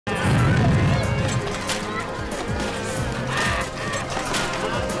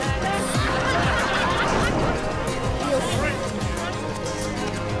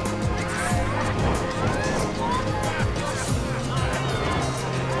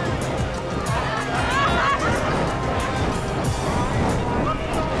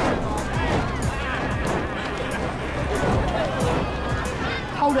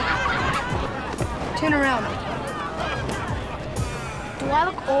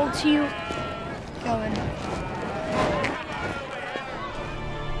old to you? Go in.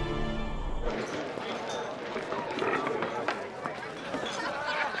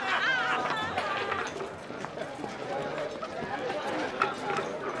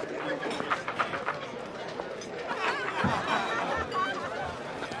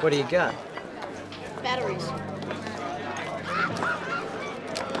 What do you got? Batteries.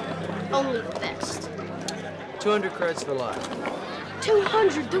 Only the best. 200 credits for life.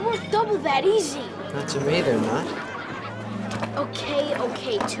 200? They're worth double that, easy. Not to me, they're not. Okay,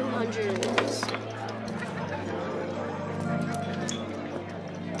 200 it is.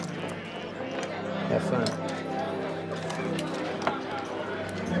 Have fun.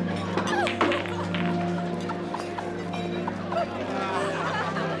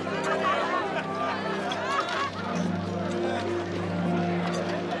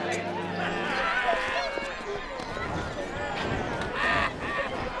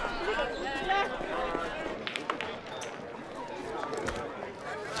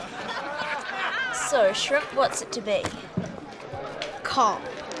 So, Shrimp, what's it to be? Calm.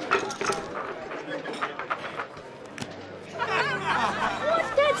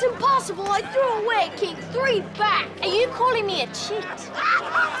 What? That's impossible. I threw away King 3 back. Are you calling me a cheat?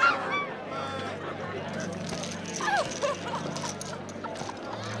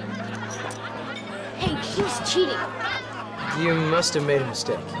 Hey, he's cheating. You must have made a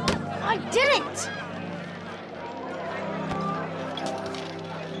mistake. I didn't.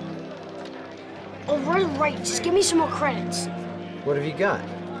 All right, just give me some more credits. What have you got?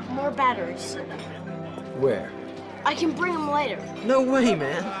 More batteries. Where? I can bring them later. No way,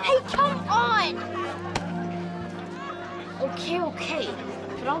 man. Hey, come on! Okay,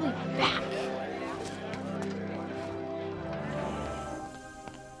 but I'll be back.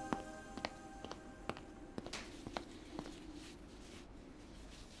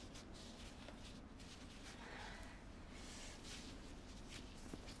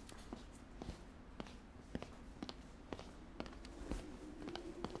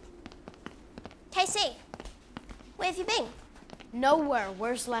 Casey, where have you been? Nowhere.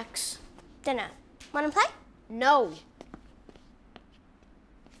 Where's Lex? Dinner. Want to play? No.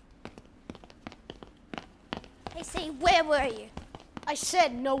 Casey, where were you? I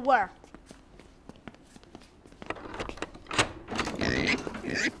said nowhere.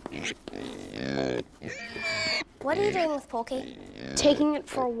 What are you doing with Porky? Taking it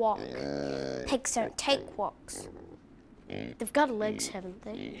for a walk. Pigs don't take walks. They've got legs, haven't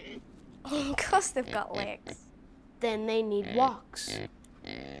they? Of course they've got legs. Then they need walks.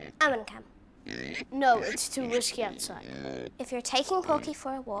 I'm gonna come. No, it's too risky outside. If you're taking Porky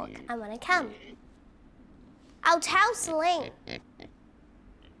for a walk, I'm gonna come. I'll tell Celine.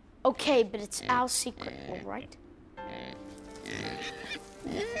 Okay, but it's our secret, all right?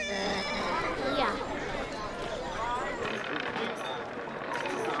 Yeah.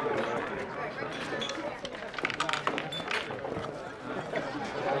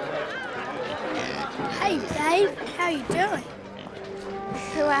 Hey, Dave. How you doing?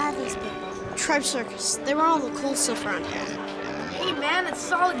 Who are these people? Tribe Circus. They were all the cool stuff around here. Hey, man, it's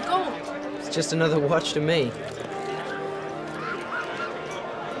solid gold. It's just another watch to me.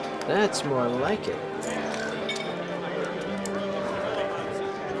 That's more like it.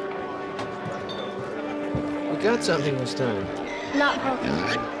 We got something this time. Not Porky.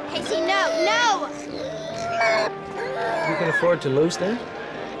 Casey, no! You can afford to lose that?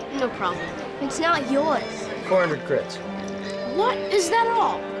 No problem. It's not yours. 400 crits. What? Is that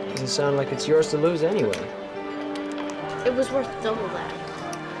all? Doesn't sound like it's yours to lose anyway. It was worth double that.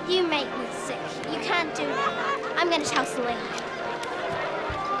 You make me sick. You can't do that. I'm gonna tell Celine.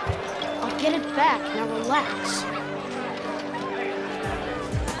 I'll get it back. Now relax.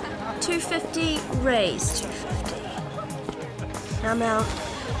 250, raise 250. I'm out.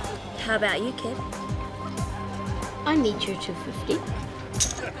 How about you, kid? I need your 250.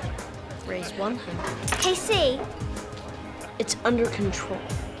 Raise 100. Casey, It's under control.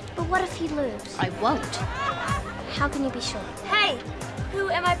 but what if you lose? I won't. How can you be sure? Hey, who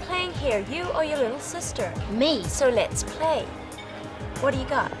am I playing here? You or your little sister? Me. So let's play. What do you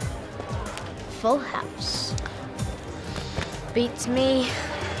got? Full house. Beats me.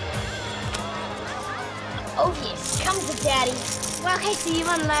 Oh yes, come to daddy. Well, Casey, you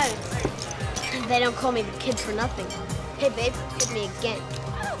won loads. They don't call me the kid for nothing. Hey babe, hit me again.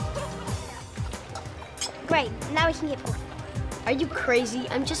 Great, now we can get Porky. Are you crazy?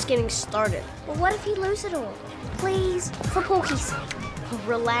 I'm just getting started. Well, what if you lose it all? Please, for Porky's sake.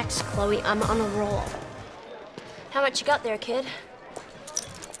 Relax, Chloe, I'm on a roll. How much you got there, kid?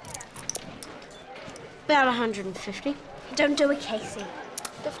 About 150. Don't do it, Casey.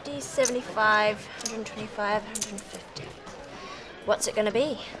 50, 75, 125, 150. What's it gonna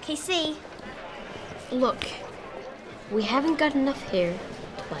be? KC. Look, we haven't got enough here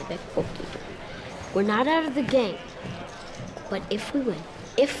to buy back Porky. We're not out of the game. But if we win,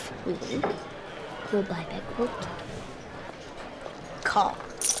 we'll buy back Porky. Call.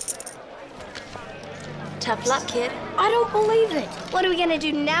 Tough luck, kid. I don't believe it. What are we gonna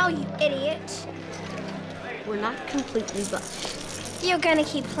do now, you idiot? We're not completely bust. You're gonna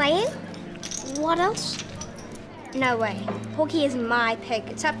keep playing? What else? No way. Porky is my pig.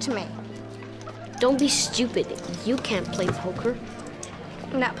 It's up to me. Don't be stupid. You can't play poker.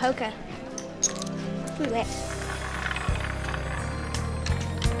 Not poker. Roulette.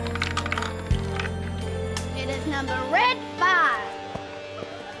 It is number red 5.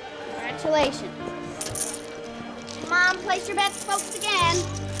 Congratulations. Come on, place your bets, folks, again.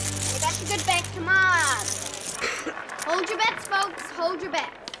 You bet your good bet, come on. Hold your bets, folks, hold your bets.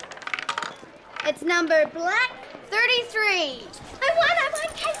 It's number black 33. I won,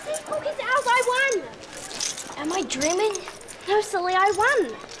 Casey. Porky's out, I won. Am I dreaming? No, silly, I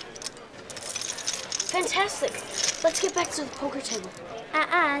won. Fantastic. Let's get back to the poker table.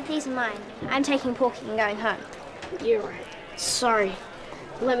 These are mine. I'm taking Porky and going home. You're right. Sorry.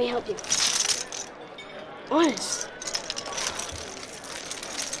 Let me help you. Honest.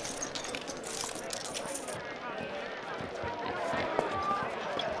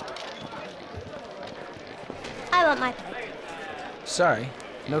 I want my pig. Sorry,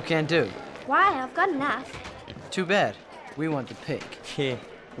 no can do. Why? I've got enough. Too bad. We want the pig. Yeah,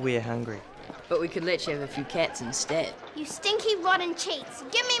 we're hungry. But we could let you have a few cats instead. You stinky, rotten cheats.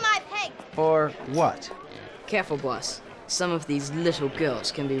 Give me my pig. Or what? Careful, boss. Some of these little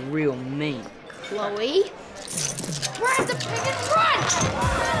girls can be real mean. Chloe? Grab the pig and run!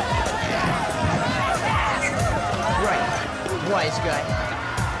 Right, wise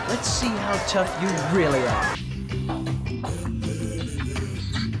guy. Let's see how tough you really are.